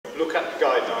look at the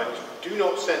guidelines. Do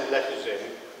not send letters in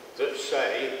that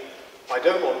say, I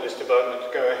don't want this development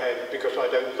to go ahead because I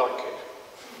don't like it,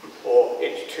 or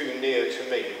it's too near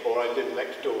to me, or I live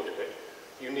next door to it.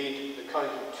 You need the kind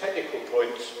of technical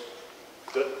points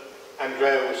that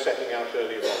Andrea was setting out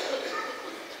earlier on.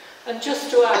 And just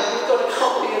to add, we've got a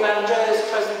copy of Andrea's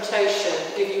presentation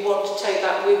if you want to take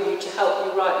that with you to help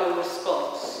you write your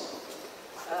response.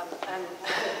 And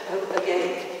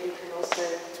again, you can also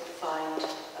find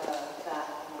that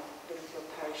on the Lingfield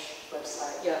Parish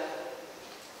website. Yeah.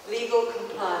 Legal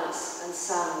compliance and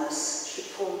soundness should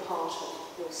form part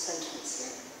of your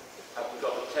sentencing. Have we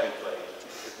got a template?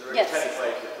 Is there a Yes.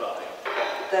 template applied?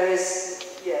 There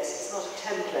is, yes, it's not a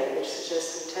template which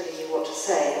suggests I'm telling you what to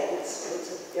say.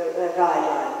 They're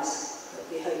guidelines that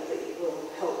we hope that it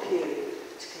will help you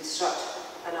to construct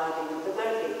an argument that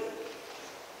won't be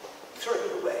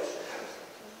thrown away.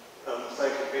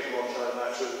 Thank you, Peter Montana, and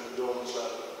actually the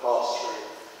Dormansland that passed through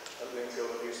at Lingfield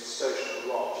and used the station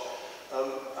a lot.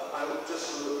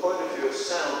 Just from the point of view of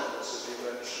soundness, as you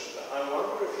mentioned, I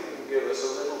wonder if you can give us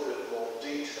a little bit more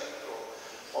detail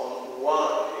on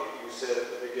why you said at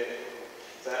the beginning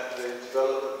that the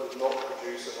development would not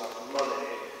produce enough money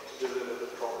to deliver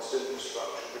the promised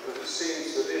infrastructure, because it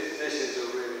seems that if this is a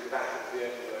really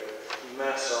back-of-the-envelope,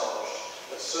 massaged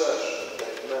assertion that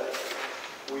they've made,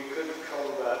 we could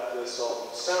combat this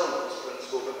on soundness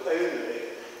principle, but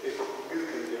only if you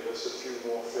can give us a few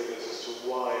more figures as to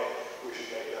why we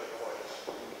should make that point.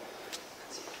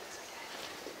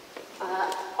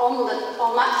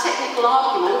 On that technical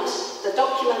argument, the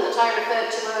document that I referred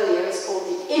to earlier is called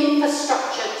the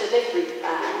Infrastructure Delivery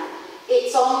Plan.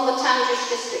 It's on the Tandridge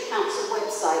District Council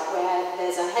website where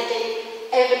there's a heading,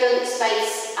 Evidence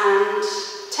Base and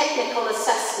Technical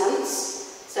Assessments.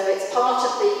 So it's part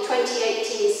of the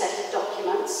 2018 set of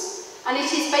documents. And it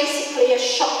is basically a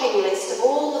shopping list of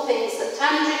all the things that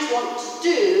Tandridge want to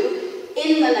do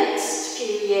in the next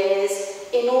few years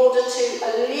in order to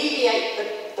alleviate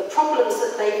the problems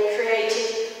that they've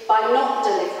created by not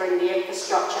delivering the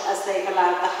infrastructure as they've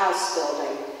allowed the house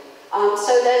building.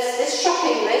 So there's this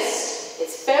shopping list.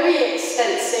 It's very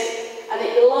extensive, and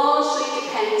it largely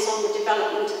depends on the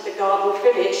development of the Garden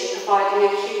Village providing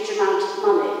a huge amount of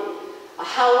money.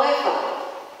 However,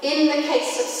 in the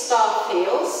case of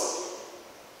Starfields,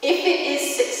 if it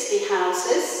is 60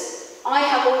 houses, I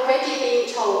have already been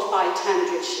told by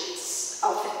Tandridge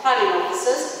planning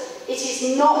officers it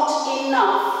is not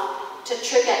enough to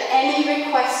trigger any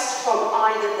request from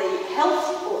either the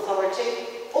health authority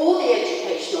or the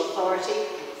education authority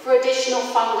for additional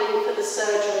funding for the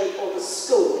surgery or the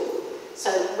school. So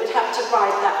we'd have to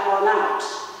ride that one out.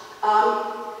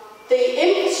 The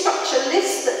infrastructure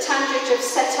list that Tandridge have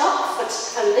set up for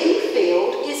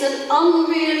Lingfield is an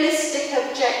unrealistic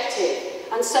objective,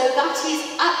 and so that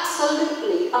is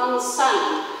absolutely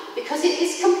unsound because it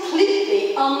is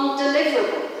completely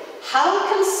undeliverable. How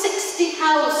can 60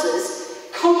 houses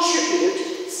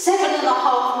contribute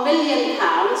 £7.5 million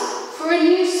for a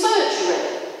new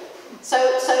surgery? So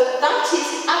that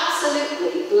is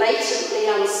absolutely blatantly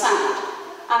unsound.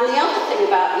 And the other thing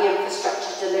about the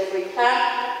infrastructure delivery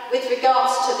plan, with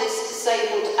regards to this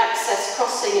disabled access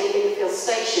crossing at Lingfield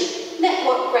Station,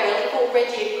 Network Rail have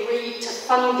already agreed to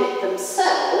fund it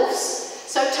themselves,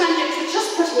 so Tandridge were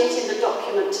just putting it in the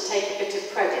document to take a bit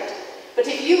of credit. But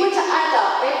if you were to add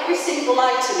up every single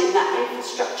item in that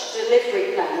infrastructure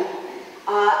delivery plan,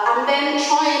 and then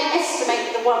try and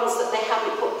estimate the ones that they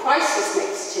haven't put prices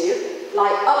next to,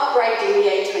 like upgrading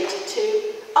the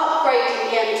A22,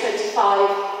 upgrading the M25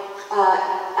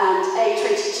 and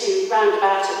A22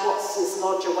 roundabout at Watson's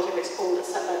Lodge or whatever it's called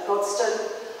at Godstone,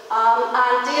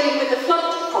 and dealing with the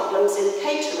flood problems in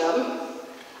Caterham,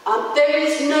 there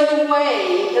is no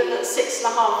way that 6,000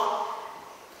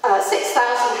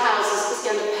 houses is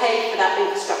going to pay for that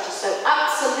infrastructure. So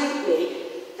absolutely,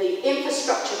 the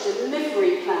infrastructure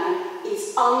delivery plan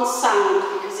is unsound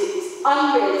because it is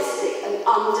unrealistic and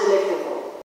undeliverable.